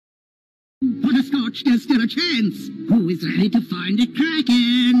watch, there's still a chance. Who is ready to find the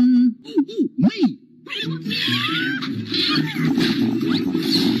Kraken? Ooh, me!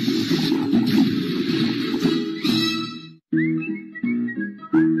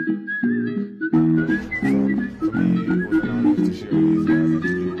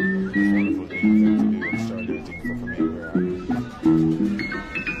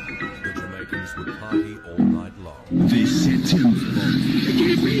 This September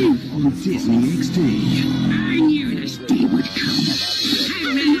on Disney XD. I knew this day would come.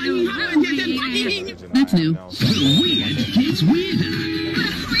 That's new. The weird gets weirder.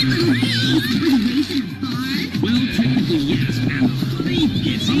 Well, technically, yes, but the bleep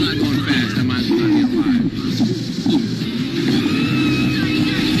gets I'm not going fast. I might as well not get fired.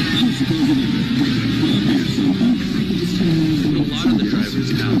 A lot of the drivers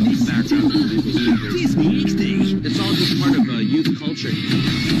have background behavior. Disney XD. It's all just part of youth culture.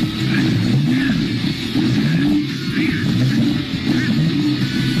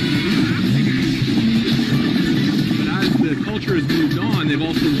 But as the culture has moved on, they've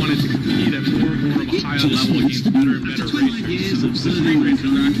also wanted to compete at more and more of a higher level against better and better racers. The street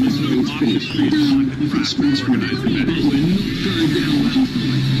racers are actually moving off the street and onto the track to organize events. We're not going down well.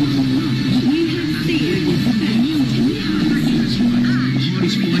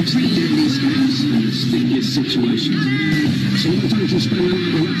 Hardest bikes and deadliest games and the stickiest situations. So why don't you spend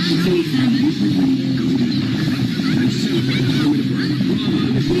another lap and celebrate the home with a break?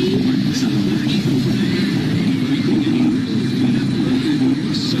 Celebrate over there.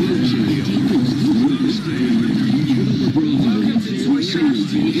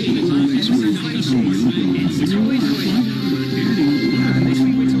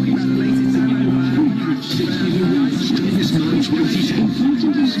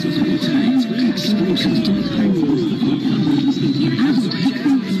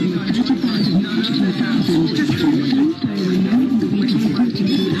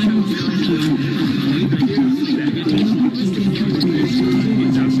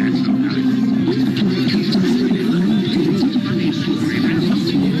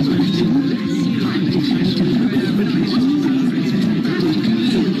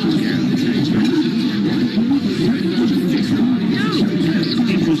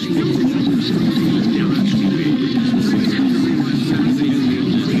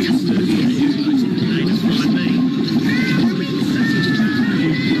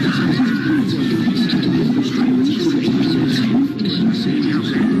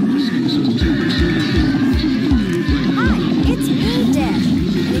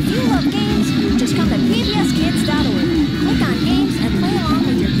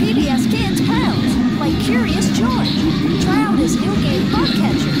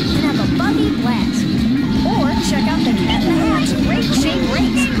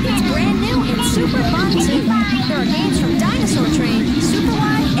 There are games from